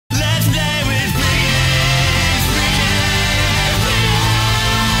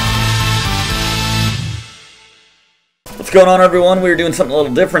going on, everyone? We're doing something a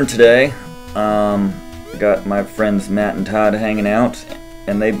little different today. I got my friends Matt and Todd hanging out,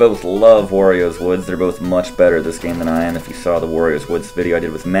 and they both love Wario's Woods. They're both much better at this game than I am. If you saw the Wario's Woods video I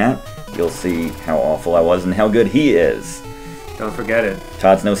did with Matt, you'll see how awful I was and how good he is. Don't forget it.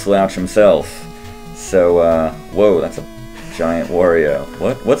 Todd's no slouch himself. So, whoa, that's a giant Wario.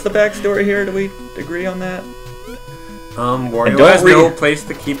 What's the backstory here? Do we agree on that? Wario has no place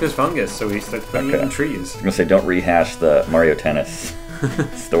to keep his fungus, so he starts putting it in trees. I'm gonna say, don't rehash the Mario Tennis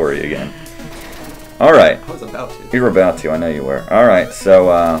story again. Alright. I was about to. You were about to, I know you were. Alright,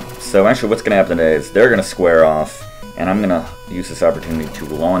 so actually what's gonna happen today is they're gonna square off, and I'm gonna use this opportunity to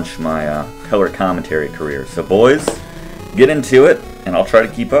launch my color commentary career. So boys, get into it, and I'll try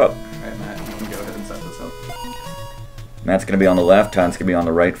to keep up. Alright, Matt, you can go ahead and set this up. Matt's gonna be on the left, Todd's gonna be on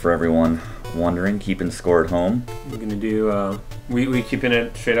the right for everyone wondering, keeping score at home. We're gonna do, we keeping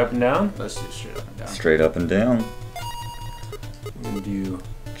it straight up and down? Let's do straight up and down. Straight up and down. We're gonna do...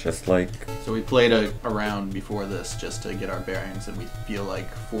 Just like... So we played a round before this just to get our bearings, and we feel like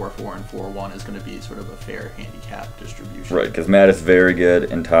 4-4 and 4-1 is going to be sort of a fair handicap distribution. Right, because Matt is very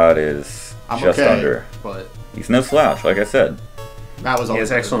good, and Todd is just under. But he's no slouch, like I said. Matt was he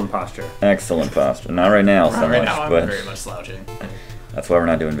has excellent posture. Excellent posture. Not right now, so right much, now, but I'm very much slouching. that's why we're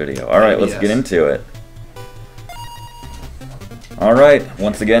not doing video. Alright, let's Yes. get into it. Alright,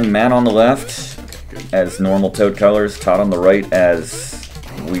 once again, Matt on the left as normal Toad colors, Todd on the right as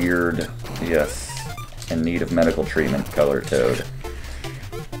weird, yes, in need of medical treatment color Toad.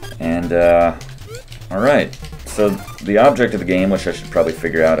 And, alright, so the object of the game, which I should probably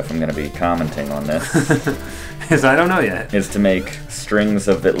figure out if I'm going to be commenting on this, Because I don't know yet. is to make strings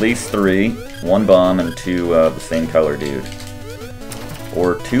of at least 3, 1 bomb and 2 of the same color dude.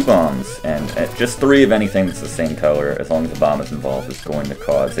 Or 2 bombs, and just 3 of anything that's the same color, as long as the bomb is involved, is going to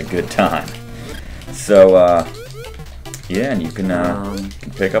cause a good time. So, yeah, and you can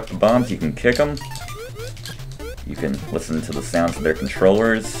pick up the bombs, you can kick them, you can listen to the sounds of their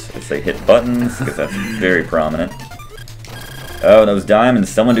controllers as they hit buttons, because that's very prominent. Oh, those diamonds,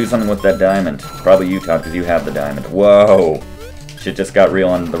 someone do something with that diamond. Probably you, Todd, because you have the diamond. Whoa! Shit just got real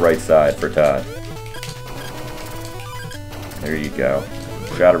on the right side for Todd. There you go.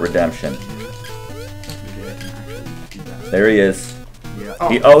 Shot of redemption. There he is.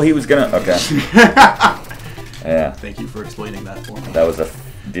 Yeah. He was gonna... Okay. Yeah. Thank you for explaining that for me. That was a...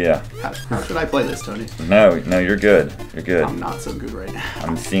 Yeah. How should I play this, Tony? No, you're good. You're good. I'm not so good right now.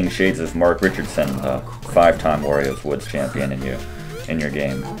 I'm seeing shades of Mark Richardson, the 5-time Wario's Woods champion in your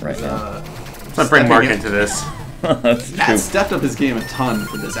game right now. Let's bring Mark into this. That's Matt true. stepped up his game a ton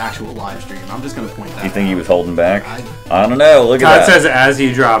for this actual live stream. I'm just going to point that out. You think he was holding back? I I don't know. Look Todd at that. says as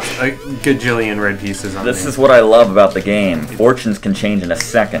he drops a gajillion red pieces on This me. is what I love about the game. Fortunes can change in a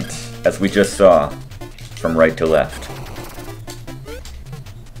second, as we just saw, from right to left.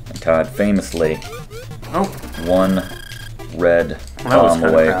 And Todd famously, Oh, 1 red Well, that was bomb kinda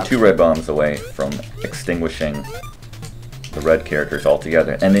away, crap. 2 red bombs away from extinguishing the red characters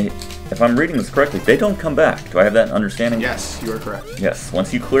altogether. And they, if I'm reading this correctly, they don't come back. Do I have that understanding? Yes, you are correct. Yes.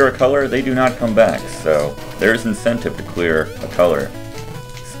 Once you clear a color, they do not come back. So there's incentive to clear a color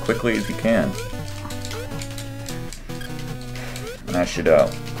as quickly as you can. And I should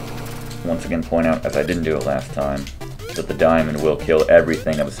once again point out, as I didn't do it last time, that the diamond will kill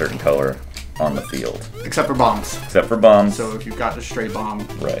everything of a certain color on the field. Except for bombs. Except for bombs. So if you've got a stray bomb,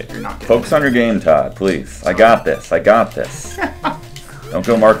 Right. you're not getting Focus on your game, Todd, please. I got this. I got this. Don't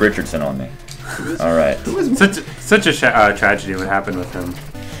go Mark Richardson on me. Alright. Who is such a tragedy would happen with him.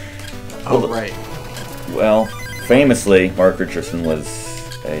 Oh, right. Well, famously, Mark Richardson was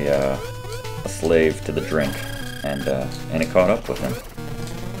a slave to the drink, and it caught up with him.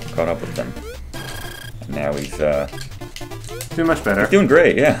 Caught up with him. And now he's Doing much better. doing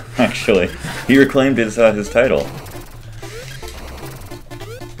great. Yeah, actually, he reclaimed his title.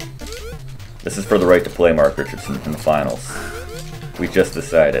 This is for the right to play Mark Richardson in the finals. We just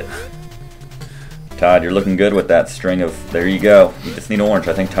decided. Todd, you're looking good with that string of... There you go. You just need orange.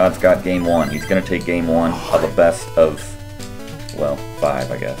 I think Todd's got game 1. He's going to take game 1 of a best of, well, 5,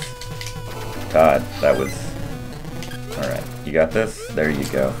 I guess. Todd, that was... Alright, you got this? There you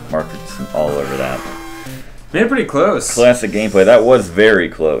go. Mark Richardson all over that. Made it pretty close. Classic gameplay. That was very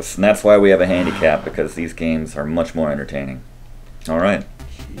close. And that's why we have a handicap, because these games are much more entertaining. Alright.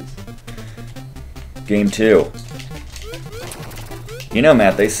 Game 2. You know,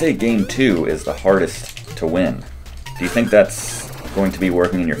 Matt, they say Game 2 is the hardest to win. Do you think that's going to be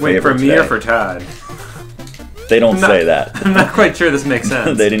working in your Wait, favor for me today? or for Todd? They don't say that. I'm not quite sure this makes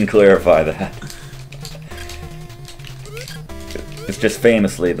sense. They didn't clarify that. It's just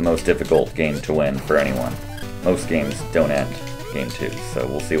famously the most difficult game to win for anyone. most games don't end game 2, so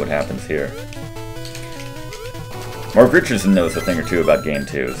we'll see what happens here. Mark Richardson knows a thing or two about game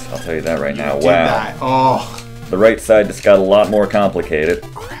 2s, I'll tell you that right now. Wow. Oh. The right side just got a lot more complicated.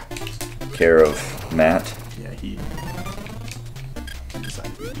 Crap. Care of Matt. Yeah, he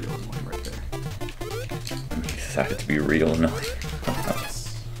decided to be real annoying right there. He decided to be real annoying.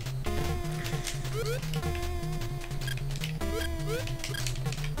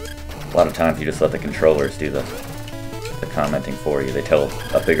 A lot of times you just let the controllers do the commenting for you. They tell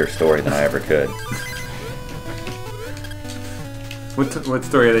a bigger story than I ever could. What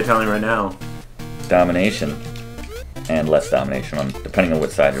story are they telling right now? Domination. And less domination, depending on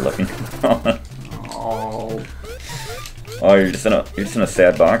what side you're looking on. Oh. Oh, you're just in a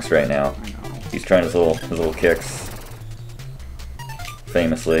sad box right now. I know. He's trying his little kicks.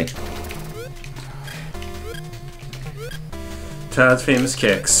 Famously. Todd's famous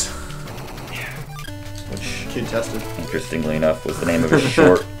kicks. Which, Kid tested. interestingly enough, was the name of a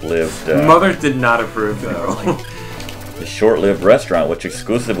short-lived... Mothers did not approve, though. A short-lived restaurant, which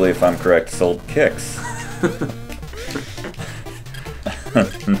exclusively, if I'm correct, sold kicks.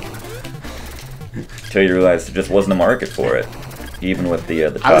 Until you realize there just wasn't a market for it, even with the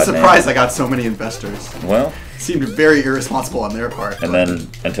Todd I was surprised name. I got so many investors. Well, Seemed very irresponsible on their part. and then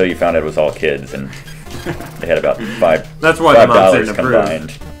until you found out it was all kids, and they had about That's why the moms didn't $5 approve.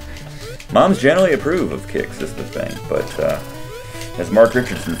 combined. Moms generally approve of kicks, is the thing, but as Mark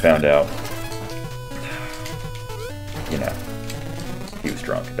Richardson found out, you know, he was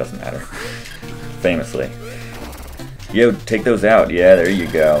drunk. It doesn't matter. Famously. Yo, take those out. Yeah, there you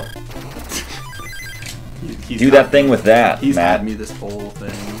go. Do that thing with that, He's Matt. had me this whole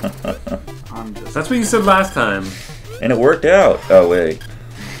thing. I'm just... That's what you said last time. And it worked out. Oh, wait.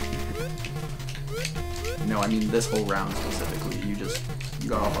 No, I mean this whole round specifically. You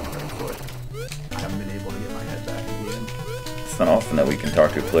got off on the right foot. I haven't been able to get my head back in the game. It's not often that we can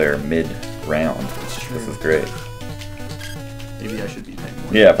talk to a player mid-round. It's true. This is great. Maybe I should be paying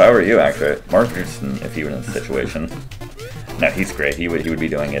more. Yeah, if I were you, actually. Mark Richardson, if he were in this situation. No, he's great. He would be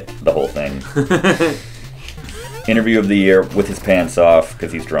doing it, the whole thing. Interview of the year with his pants off,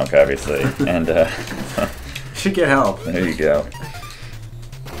 because he's drunk, obviously. And, Should get help. there you go.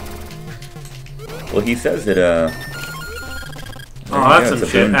 Well, he says that, Oh, that's it's some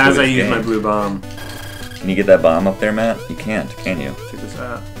a shit. boon to As I his use my game. blue bomb. Can you get that bomb up there, Matt? You can't, can you? Check this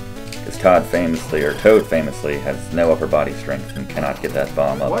out. Because Todd famously, has no upper body strength and cannot get that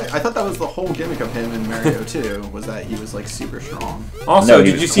bomb up. What? I thought that was the whole gimmick of him in Mario 2, was that he was like super strong. Also, No, he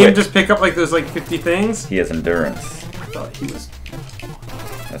did was you see him quick. just pick up like those like 50 things? He has endurance. I thought he was...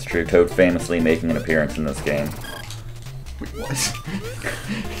 That's true. Toad famously making an appearance in this game. Wait, what?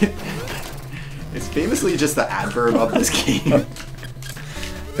 It's famously just the adverb of this game.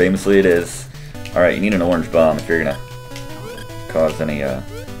 Famously it is. Alright, you need an orange bomb if you're gonna cause any,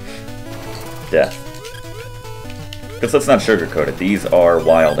 death. Because let's not sugarcoat it. These are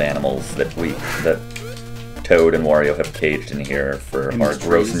wild animals that Toad and Wario have caged in here for In our the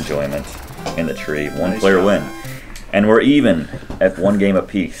gross trees. enjoyment in the tree. One Nice player job. win. And we're even at one game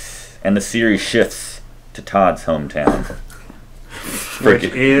apiece. And the series shifts to Todd's hometown. Which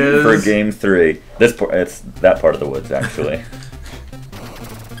is... For game 3. It's that part of the woods, actually.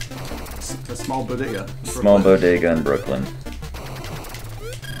 A small bodega. Small bodega in Brooklyn.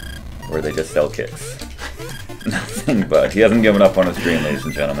 Where they just sell kicks. Nothing but. He hasn't given up on his dream, ladies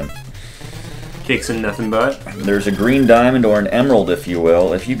and gentlemen. Kicks and nothing but. There's a green diamond or an emerald, if you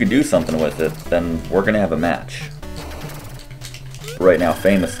will. If you could do something with it, then we're going to have a match. Right now,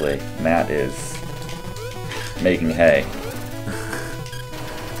 famously, Matt is making hay.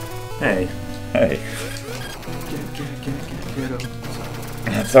 Hey. Hey. Get.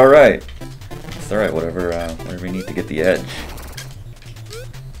 That's alright. It's alright, whatever we need to get the edge.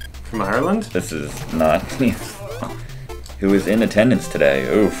 From Ireland? This is not who is in attendance today.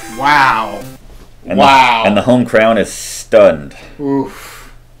 Oof. Wow. And Wow. and the home crown is stunned.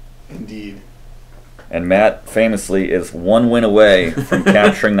 Oof. Indeed. And Matt famously is one win away from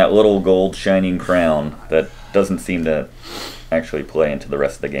capturing that little gold shining crown that doesn't seem to actually play into the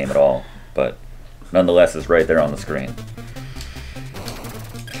rest of the game at all, but nonetheless is right there on the screen.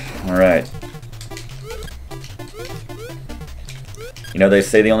 Alright. You know, they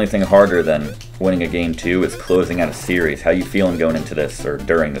say the only thing harder than winning a game 2 is closing out a series. How you feeling going into this, or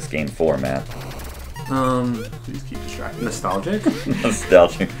during this game 4, Matt? Please keep distracting. Nostalgic?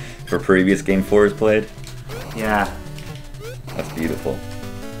 Nostalgic for previous game 4s played? Yeah. That's beautiful.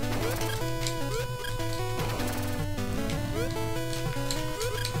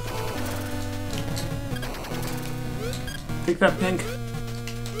 Take that pink.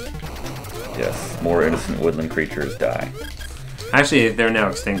 Yes, more innocent woodland creatures die. Actually, they're now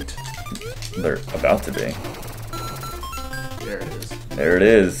extinct. They're about to be. There it is. There it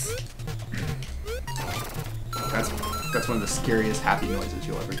is. That's one of the scariest happy noises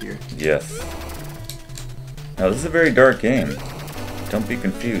you'll ever hear. Yes. Now, this is a very dark game. Don't be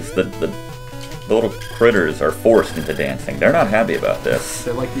confused. The little critters are forced into dancing. They're not happy about this.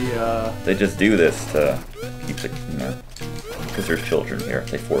 They're like the, They just do this to keep the, because there's children here.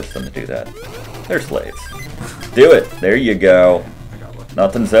 They force them to do that. They're slaves. Do it! There you go. I got lucky.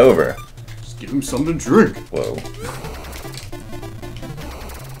 Nothing's over. Just give him something to drink. Whoa.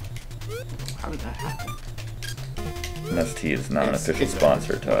 How did that happen? MST is not an official It's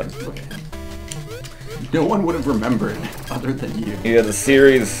sponsor, Todd. Look at him. No one would have remembered other than you. Yeah, the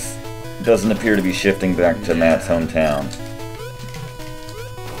series doesn't appear to be shifting back to Matt's hometown.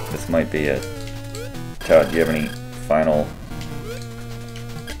 This might be it. Todd, do you have any final...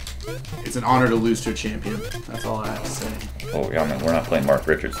 It's an honor to lose to a champion. That's all I have to say. Oh, yeah, I mean, we're not playing Mark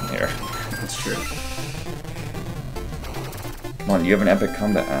Richardson here. That's true. Come on, you have an epic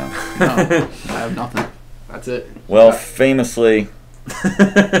comeback. No, I have nothing. That's it. Well, famously,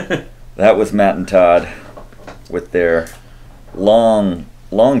 that was Matt and Todd with their long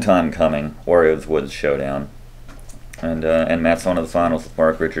time coming Wario's Woods showdown. And Matt's on to the finals with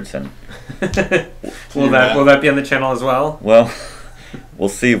Mark Richardson. Will that be on the channel as well? Well, we'll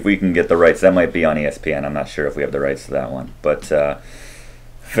see if we can get the rights. That might be on ESPN. I'm not sure if we have the rights to that one. But The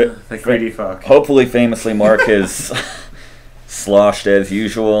greedy fuck. hopefully, famously, Mark is sloshed as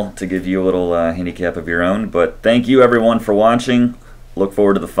usual to give you a little handicap of your own. But thank you, everyone, for watching. Look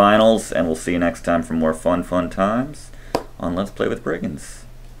forward to the finals, and we'll see you next time for more fun times on Let's Play with Brigands.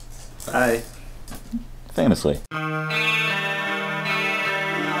 Bye. Famously.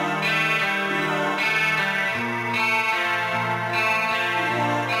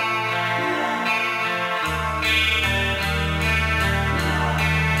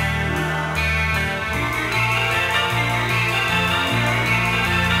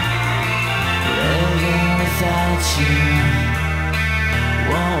 You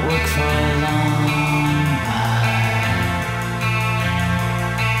won't work for long.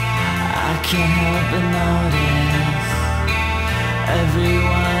 I can't help but notice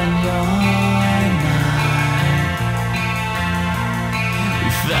everyone you're not. We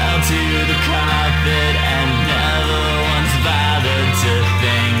fell to